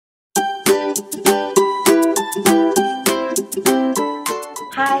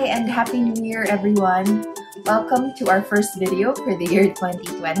Hi and Happy New Year everyone! Welcome to our first video for the year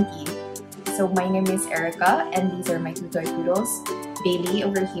 2020. So my name is Erica and these are my two toy poodles. Bailey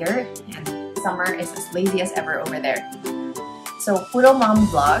over here and Summer is as lazy as ever over there. So Poodle Mom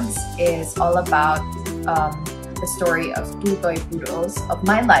Vlogs is all about the story of two toy poodles, of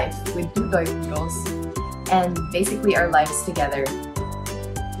my life with two toy poodles, and basically our lives together.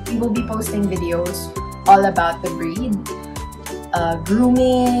 We will be posting videos all about the breed,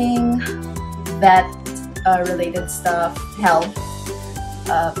 grooming, vet related stuff, health,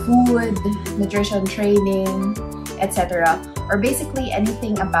 food, nutrition training, etc. Or basically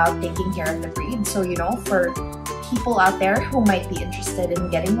anything about taking care of the breed. So you know, for people out there who might be interested in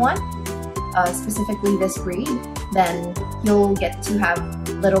getting one, specifically this breed, then you'll get to have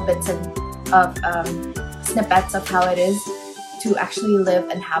little bits of snippets of how it is to actually live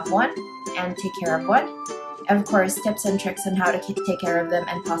and have one and take care of one. And of course, tips and tricks on how to take care of them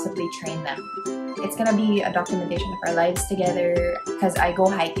and possibly train them. It's gonna be a documentation of our lives together because I go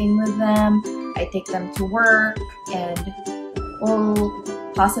hiking with them, I take them to work, and we'll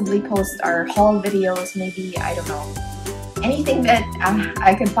possibly post our haul videos, maybe, I don't know. Anything that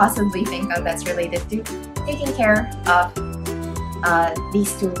I could possibly think of that's related to taking care of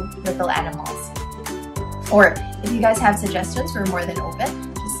these two little animals. Or if you guys have suggestions, we're more than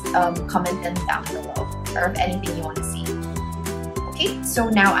open. Just comment them down below, or of anything you want to see. Okay, so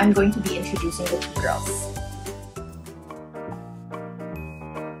now I'm going to be introducing the two girls.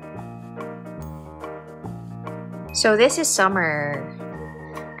 So this is Summer.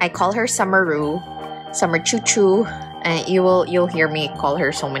 I call her Summeroo, Summer Choo Choo. You'll hear me call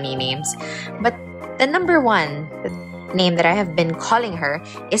her so many names. But the number one name that I have been calling her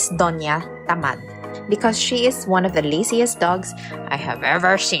is Doña Tamad, because she is one of the laziest dogs I have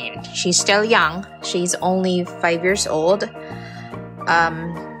ever seen. She's still young. She's only 5 years old.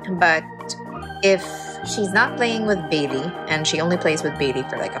 But if she's not playing with Bailey, and she only plays with Bailey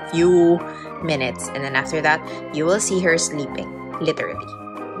for like a few minutes, and then after that, you will see her sleeping, literally.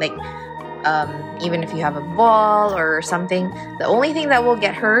 Like, even if you have a ball or something, the only thing that will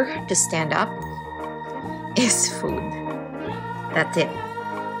get her to stand up is food. That's it.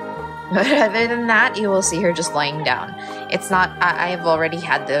 But other than that, you will see her just lying down. It's not, I've already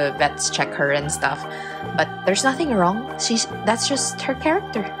had the vets check her and stuff, but there's nothing wrong. That's just her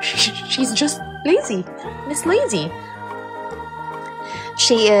character. She's just lazy. Miss Lazy.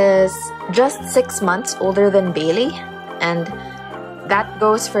 She is just 6 months older than Bailey, and that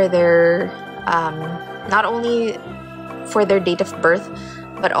goes for their, not only for their date of birth,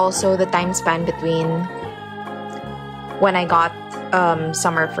 but also the time span between when I got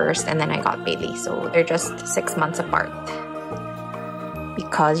Summer first and then I got Bailey. So they're just 6 months apart,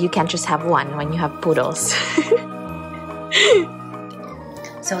 because you can't just have one when you have poodles.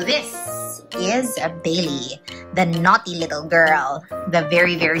 So this is Bailey, the naughty little girl, the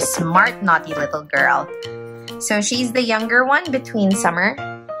very, very smart naughty little girl. So she's the younger one between Summer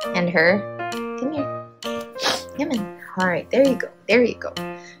and her. Come here. Come in. Alright, there you go. There you go.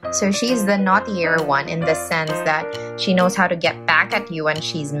 So she's the naughtier one in the sense that she knows how to get back at you when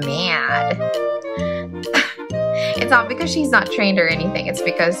she's mad. It's not because she's not trained or anything. It's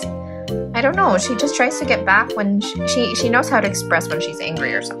because, I don't know, she just tries to get back when she knows how to express when she's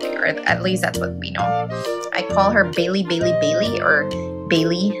angry or something. Or at least that's what we know. I call her Bailey, Bailey, Bailey, or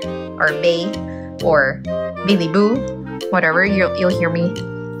Bailey, or Bay, or Bailey Boo, whatever. You'll hear me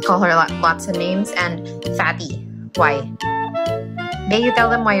call her lots of names. And Fatty. Why? Bay, you tell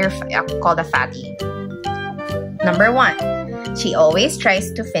them why you're called a fatty. Number 1, she always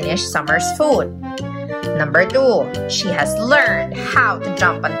tries to finish Summer's food. Number 2, she has learned how to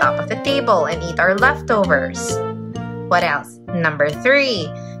jump on top of the table and eat our leftovers. What else? Number 3,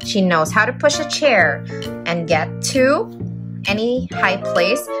 she knows how to push a chair and get to any high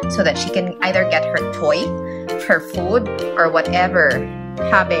place so that she can either get her toy, her food, or whatever.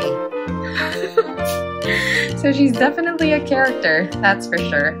 Habe. So she's definitely a character, that's for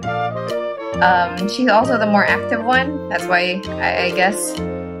sure. She's also the more active one. That's why I guess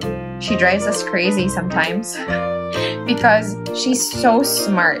she drives us crazy sometimes. Because she's so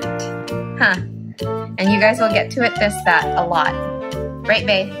smart. Huh. And you guys will get to test that a lot. Right,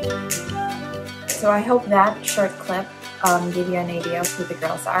 babe? So I hope that short clip gave you an idea of who the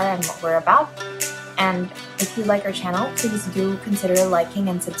girls are and what we're about. And if you like our channel, please do consider liking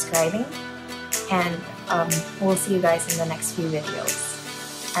and subscribing. And we'll see you guys in the next few videos.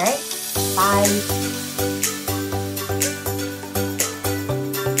 Alright, bye!